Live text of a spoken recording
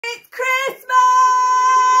it's Christmas!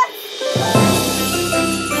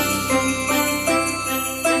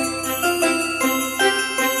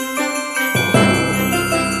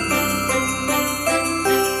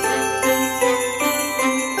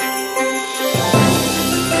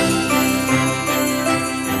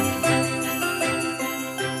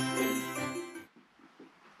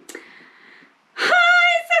 Hi,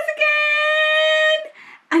 it's us again!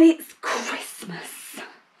 And it's Christmas.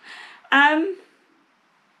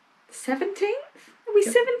 17th? Are we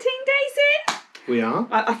 17 days in? We are.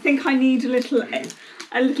 I think I need a little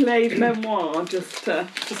aide memoir just to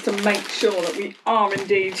make sure that we are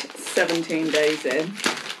indeed 17 days in.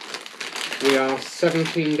 We are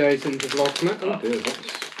 17 days into Vlogmas. Oh dear,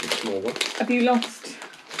 that's a small one. Have you lost?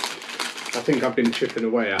 I think I've been chipping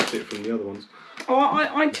away at it from the other ones. Oh,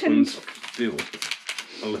 I tend to feel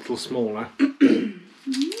a little smaller.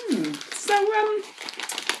 So,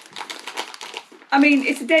 I mean,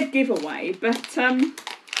 it's a dead giveaway, but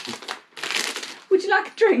would you like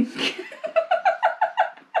a drink?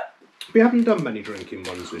 We haven't done many drinking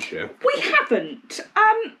ones this year. We haven't. So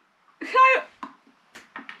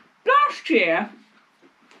last year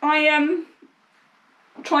I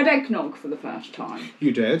tried eggnog for the first time.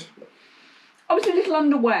 You did? I was a little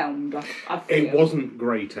underwhelmed, I feel. It wasn't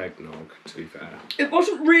great eggnog, to be fair. It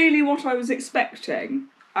wasn't really what I was expecting.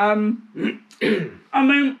 I mean,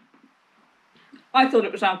 I thought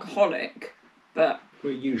it was alcoholic, but...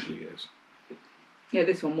 Well, it usually is. Yeah,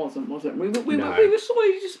 this one wasn't, was it? We were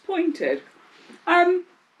slightly disappointed. But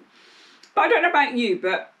I don't know about you,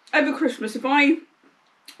 but over Christmas, if I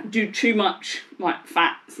do too much, like,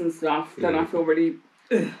 fats and stuff, then I feel really...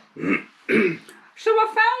 ugh. So I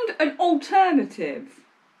found an alternative.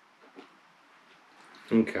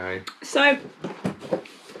 Okay. So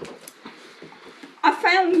I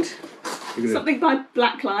found something by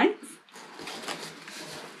Black Lines.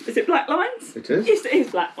 Is it Black Lines? It is. Yes, it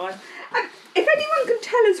is Black Lines. And if anyone can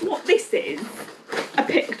tell us what this is a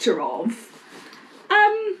picture of,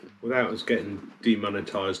 without us getting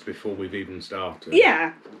demonetised before we've even started.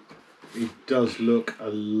 Yeah. It does look a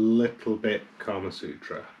little bit Kama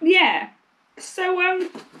Sutra. Yeah. So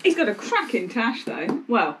he's got a cracking tash though.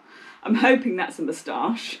 Well, I'm hoping that's a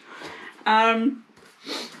moustache.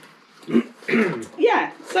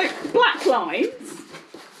 Yeah, so Black Lines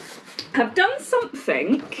have done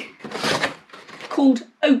something called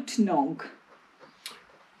Oatnog.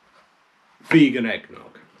 Vegan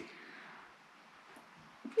eggnog.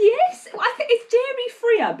 Yes, I think it's dairy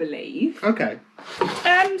free, I believe. Okay.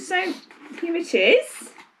 So here it is.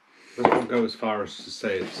 I won't go as far as to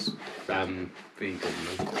say it's vegan.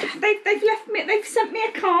 They've sent me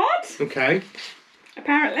a card. Okay.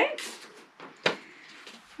 Apparently.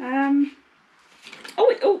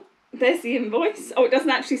 Oh, there's the invoice. Oh, it doesn't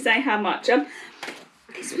actually say how much.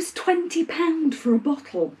 This was £20 for a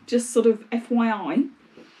bottle. Just sort of FYI.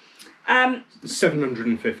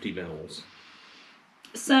 750 mils.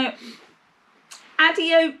 So,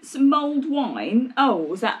 Adios mulled wine. Oh,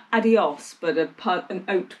 was that adios, but an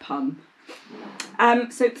oat pun.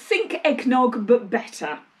 So think eggnog, but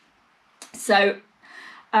better. So,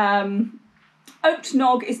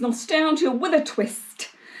 Oatnog is nostalgia with a twist.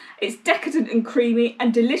 It's decadent and creamy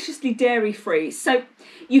and deliciously dairy-free. So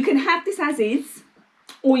you can have this as is,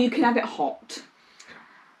 or you can have it hot.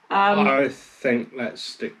 I think let's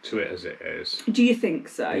stick to it as it is. Do you think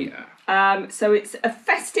so? Yeah. So it's a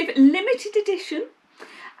festive limited edition.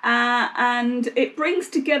 And it brings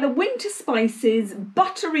together winter spices,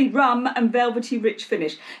 buttery rum and velvety rich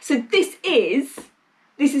finish. So this is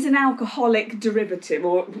an alcoholic derivative,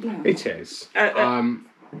 or it is.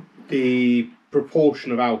 The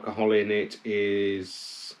proportion of alcohol in it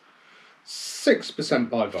is 6%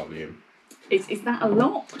 by volume. Is that a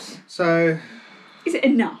lot? So, is it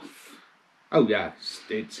enough? Oh yes,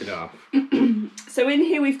 it's enough. So in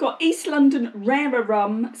here we've got East London rarer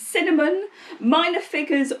rum, cinnamon, minor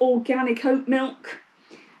figures organic oat milk,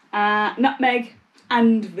 nutmeg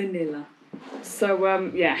and vanilla.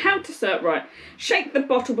 So yeah, how to serve, right. Shake the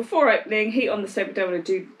bottle before opening, heat on the stove, don't want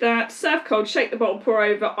to do that. Serve cold, shake the bottle, pour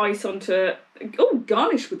over ice onto,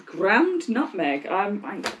 garnish with ground nutmeg. I ain't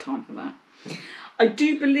got time for that. I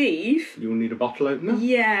do believe... You'll need a bottle opener?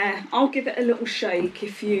 Yeah, I'll give it a little shake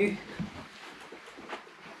if you...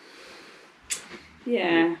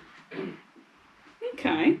 Yeah.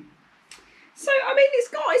 Okay. So, I mean,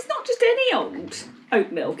 it's not just any old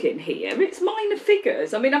oat milk in here. It's minor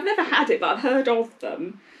figures. I mean, I've never had it, but I've heard of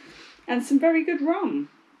them. And some very good rum.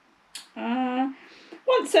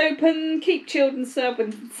 Once open, keep chilled and serve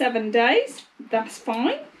within 7 days. That's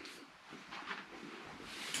fine.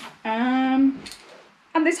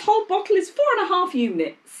 And this whole bottle is 4.5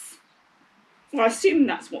 units. Well, I assume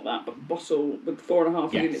that's what that bottle with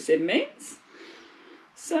 4.5 units in means.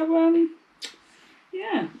 So,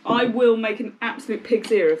 yeah, I will make an absolute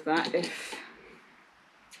pig's ear of that if...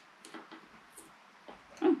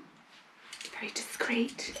 Oh, very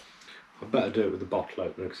discreet. I better do it with the bottle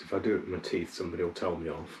opener, because if I do it with my teeth, somebody will tell me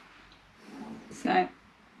off. So,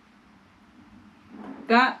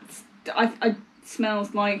 that I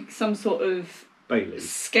smells like some sort of Bailey's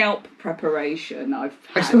scalp preparation I've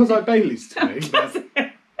had. It smells like Bailey's to me. Does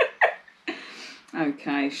it?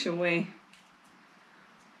 Okay, shall we?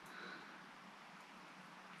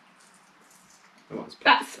 Oh,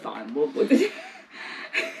 that's fine. We'll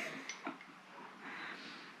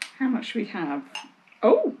how much we have?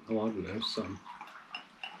 Oh, I don't know, some.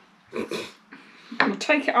 We'll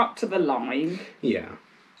take it up to the line. Yeah.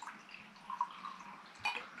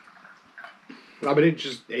 I mean,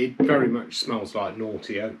 it very much smells like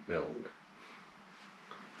naughty oat milk.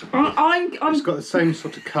 It's got the same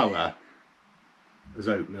sort of colour as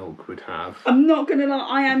oat milk would have. I'm not going to lie,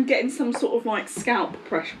 I am getting some sort of like scalp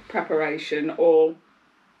preparation or...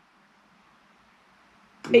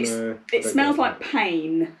 It smells like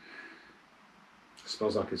pain. It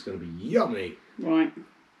smells like it's going to be yummy. Right.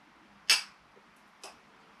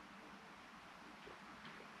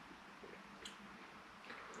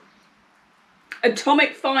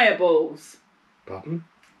 Atomic fireballs. Pardon?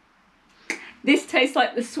 This tastes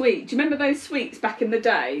like the sweet. Do you remember those sweets back in the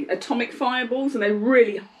day? Atomic fireballs, and they're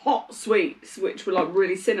really hot sweets, which were like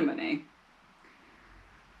really cinnamony.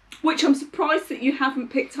 Which I'm surprised that you haven't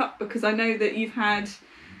picked up, because I know that you've had...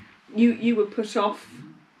 You were put off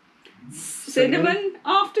cinnamon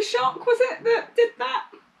aftershock, was it, that did that?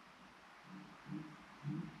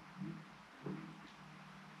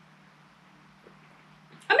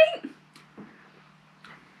 I mean,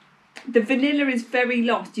 the vanilla is very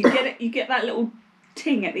lost. You get it. You get that little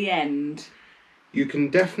ting at the end. You can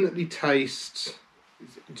definitely taste.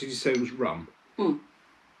 Did you say it was rum?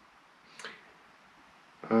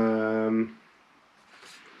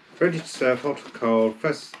 Ready to serve, hot or cold.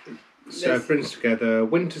 First serve, rinse together.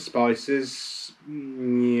 Winter spices.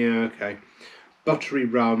 Yeah, okay. Buttery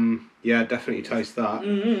rum. Yeah, definitely taste that.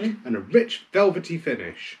 And a rich velvety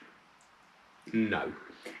finish. No.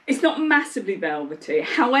 It's not massively velvety.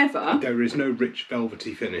 However, there is no rich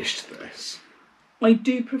velvety finish to this. I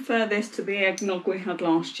do prefer this to the eggnog we had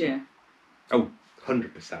last year. Oh,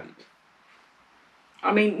 100%.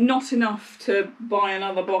 I mean, not enough to buy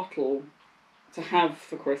another bottle to have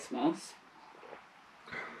for Christmas.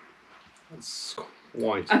 That's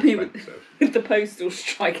quite expensive. I mean, with the postal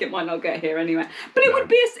strike, it might not get here anyway. But it would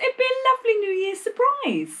be it'd be a lovely New Year's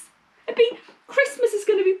surprise. Christmas is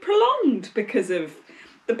going to be prolonged because of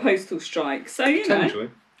the postal strike. So, you know,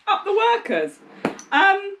 up the workers.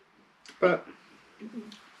 But,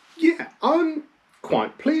 yeah, I'm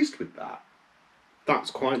quite pleased with that.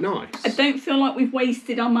 That's quite nice. I don't feel like we've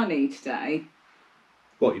wasted our money today.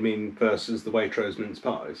 What, you mean versus the Waitrose mince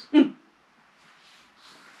pies?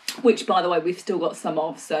 Which, by the way, we've still got some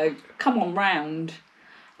of, so come on round.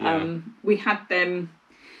 Yeah. We had them...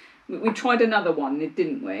 We tried another one,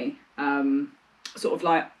 didn't we? Sort of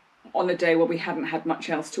like on a day where we hadn't had much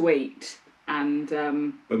else to eat. And...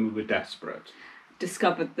 when we were desperate.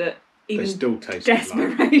 Discovered that even they still taste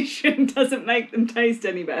desperation doesn't make them taste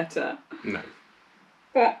any better. No.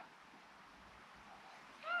 But...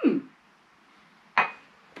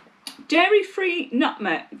 Dairy-free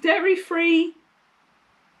nutmeg. Dairy-free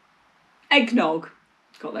eggnog.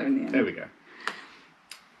 Got there in the end. There we go.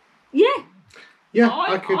 Yeah. Yeah,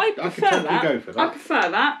 I could totally go for that. I prefer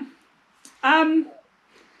that.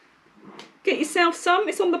 Get yourself some.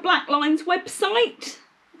 It's on the Black Lines website.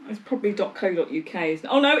 It's probably .co.uk, isn't it?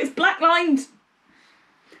 Oh no, it's Black Lines.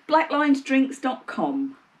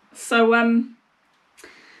 BlackLinesDrinks.com. So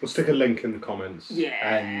we'll stick a link in the comments. Yeah.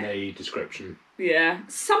 And the description. Yeah.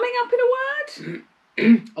 Summing up in a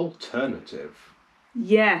word? Alternative.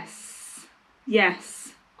 Yes.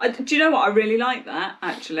 Yes. Do you know what? I really like that,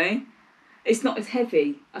 actually. It's not as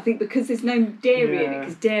heavy. I think because there's no dairy in it,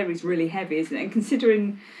 because dairy's really heavy, isn't it? And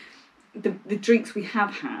considering the drinks we have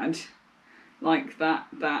had, like that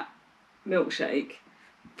milkshake,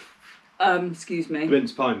 excuse me. The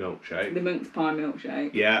mince pie milkshake. The mince pie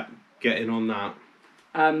milkshake. Yeah, get in on that.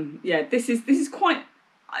 Yeah, this is quite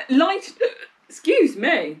light. Excuse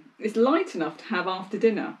me. It's light enough to have after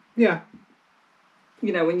dinner. Yeah.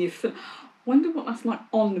 You know, when you wonder what that's like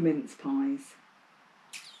on the mince pies.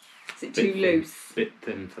 Is it too loose? Bit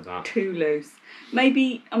thin for that. Too loose.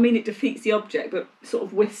 Maybe, I mean, it defeats the object, but sort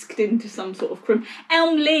of whisked into some sort of cream.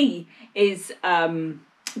 Elm Lee is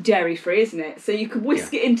dairy-free, isn't it? So you could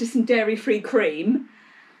whisk it into some dairy-free cream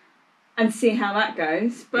and see how that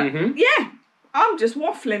goes. But yeah, I'm just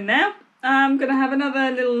waffling now. I'm going to have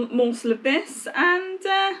another little morsel of this, and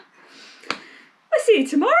I'll see you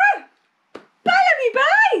tomorrow.